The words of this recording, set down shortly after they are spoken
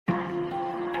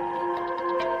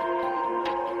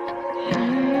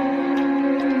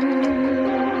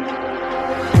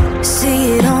See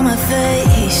it on my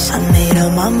face, I made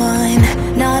up my mind.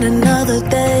 Not another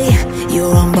day,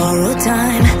 you're on borrowed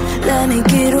time. Let me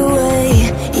get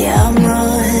away, yeah I'm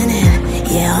running,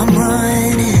 yeah I'm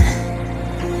running.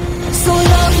 So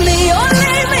love me or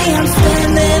leave me, I'm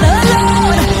standing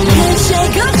alone. Can't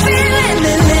shake a feeling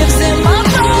that lives in my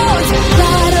bones.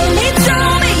 Lie to me,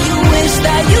 tell me you wish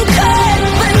that you could,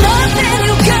 but nothing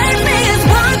you gave me is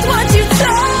worth what you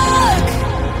took.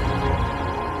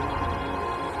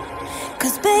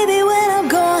 'Cause baby, when I'm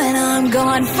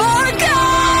gone for good.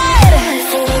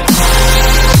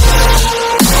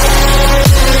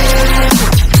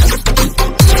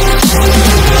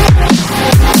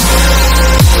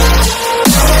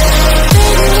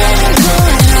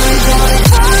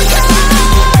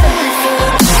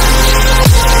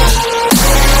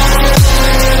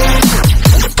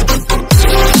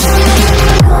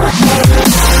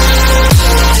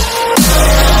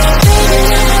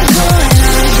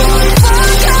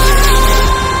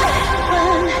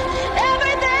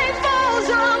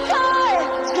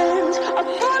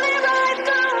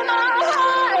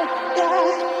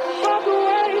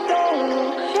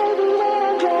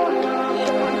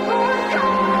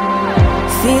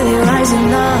 Feel it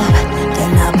rising up,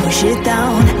 then I push it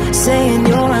down. Saying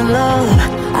you're in love,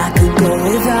 I could go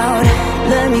without.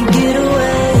 Let me get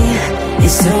away,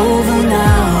 it's over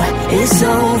now, it's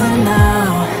over now.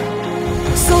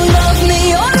 So love me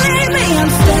or leave me,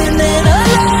 I'm standing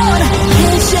alone.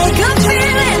 Can't shake a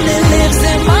feeling that lives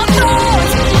in my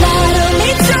bones. Lie to me,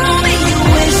 tell me you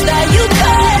wish that you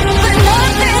could, but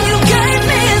nothing you gave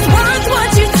me is worth what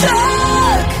you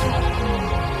took.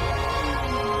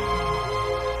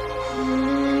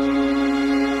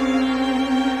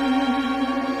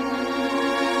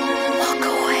 Walk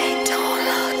away, don't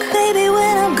look. Baby,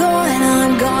 when I'm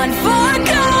gone for good.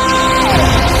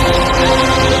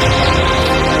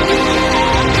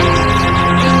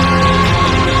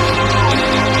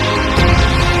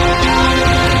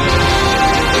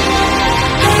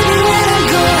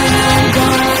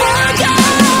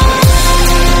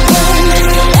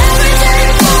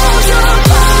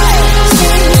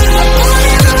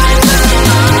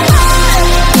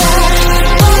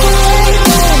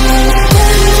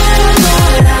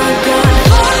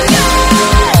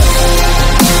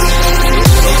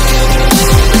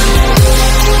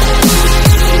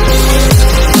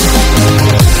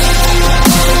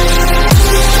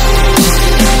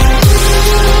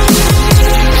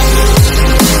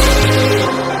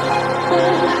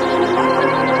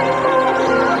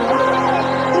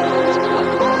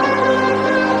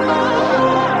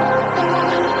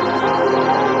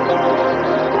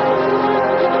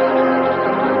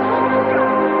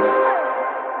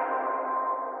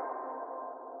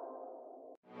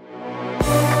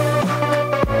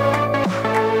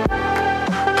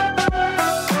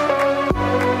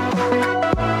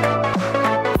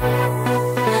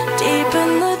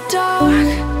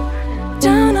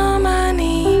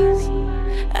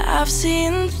 I've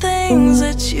seen things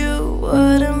that you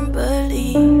wouldn't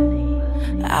believe.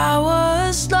 I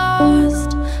was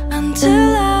lost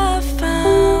until I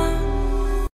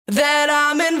found that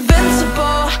I'm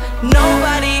invincible.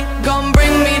 Nobody gon'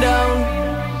 bring me down.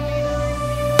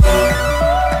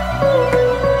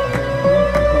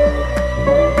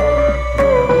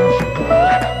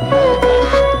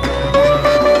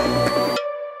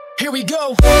 Here we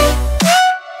go.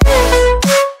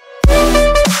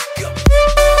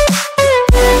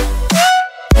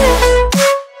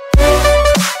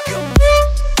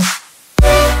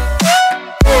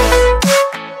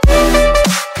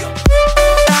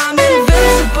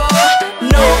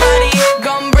 Nobody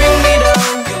gon'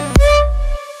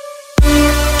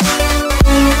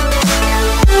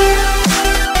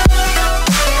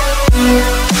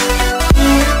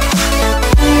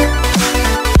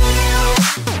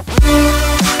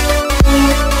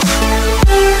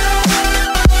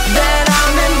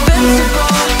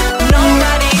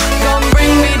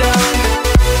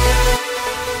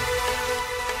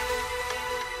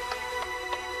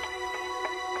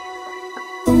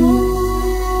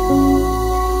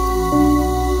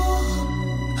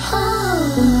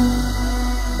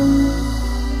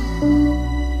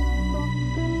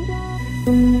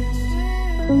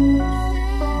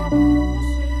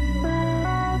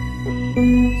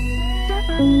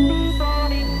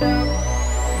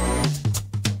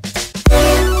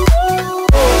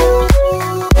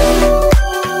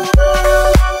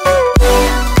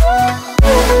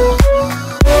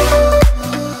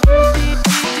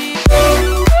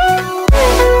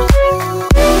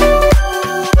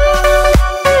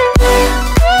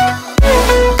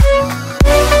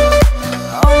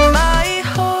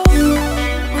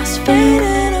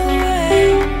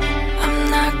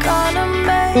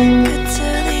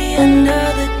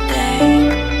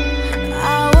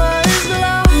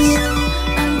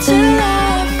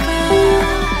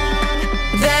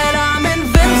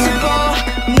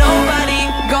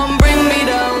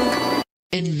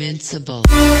 invincible.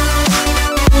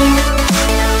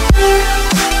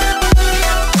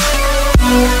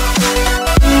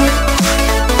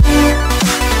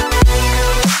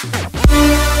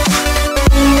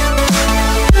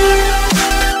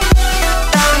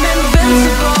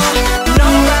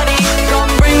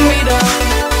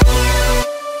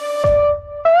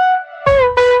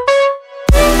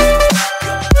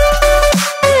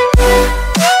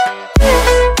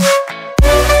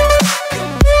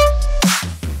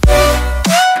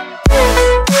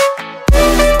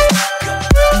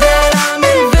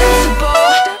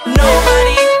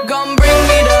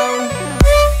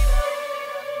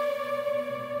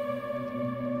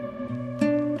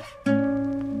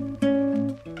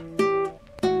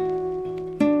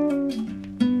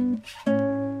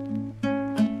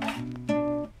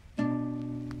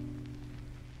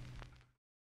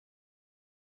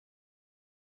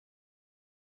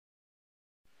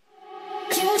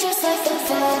 You're just like the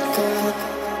bad girl.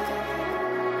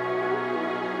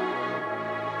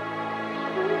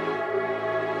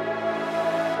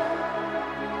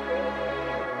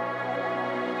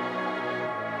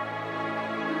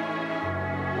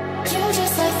 You're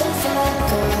just like the bad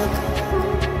girl.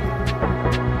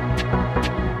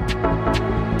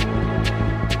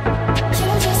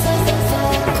 You're just like the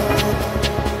bad girl.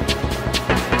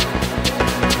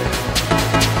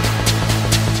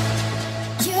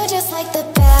 You're just like the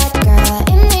bad girl.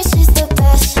 In me, she's the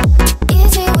best.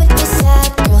 Easy with the sad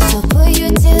girl, she'll put you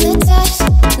to the test.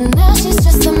 Now she's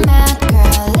just a mad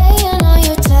girl, laying on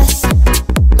your chest.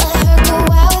 Let her go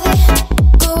out with it,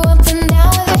 go up and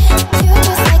down with it. You're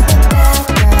just like the bad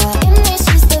girl. In me,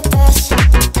 she's the best.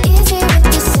 Easy with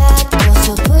the sad girl,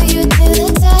 she'll put you to the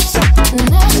test.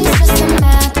 Now she's just a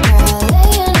mad girl,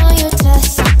 laying on your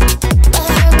chest. Let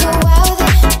her go out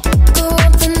with it, go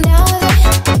up and down with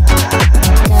it.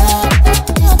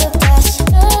 Is the best.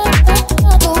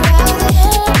 Go out with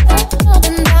it, up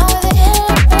and down with it.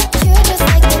 You're just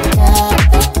like the girl.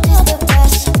 Is the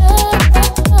best.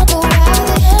 Go out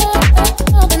with it,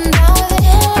 up and down with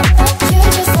it.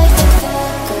 You're just like the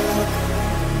bad girl.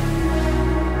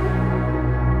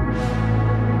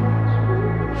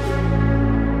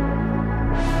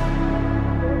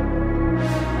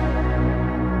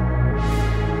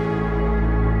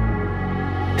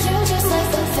 You're just like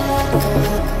the bad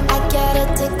girl. I get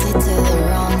addicted to the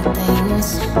wrong things.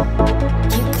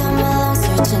 You come along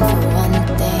searching for one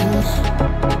thing.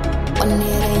 One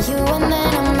hit of you and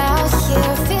then I'm out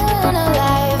here feeling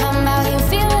alive. I'm out here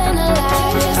feeling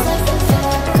alive. You're just like the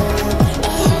bad girl.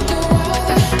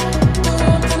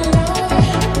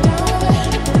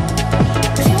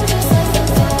 You're just like the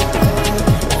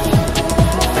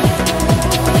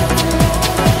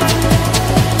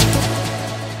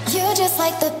bad girl. You're just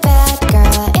like the bad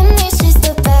girl. In me, she's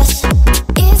the best.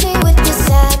 Easy with the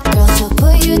sad girl, she'll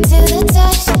put you to the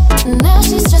test. Now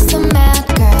she's just a mad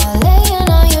girl, laying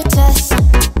on your chest.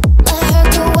 Let her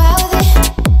go out with it,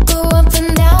 go up and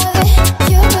down with it.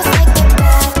 You're just like the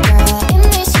bad girl. In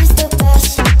me, she's the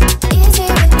best. Easy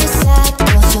with the sad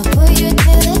girl, she'll put you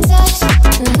to the test.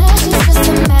 Now she's just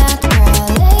a mad girl,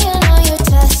 laying on your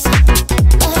chest.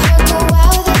 Let her go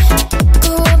out with it,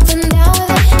 go up and down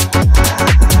with it.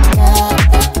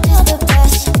 Is the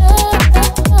best.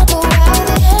 Go out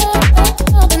with it,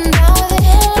 up and down with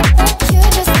it.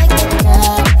 You're just like the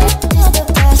girl. Is the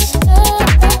best.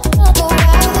 Go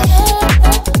out with it,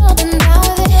 up and down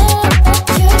with it.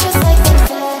 You're just like the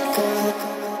bad girl.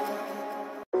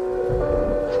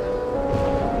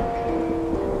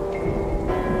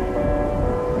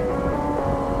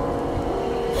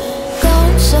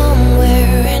 Gone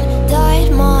somewhere and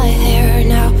dyed my hair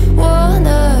now.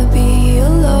 Wanna be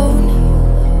alone.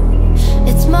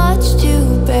 It's much to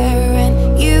bear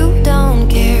and you don't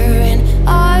care, and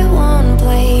I won't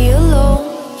play alone.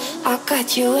 I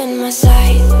got you in my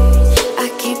sight. I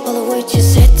keep all the words you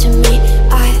said to me.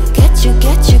 I get you,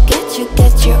 get you, get you,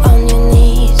 get you on your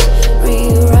knees.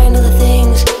 Rewrite all the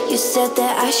things you said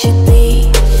that I should be.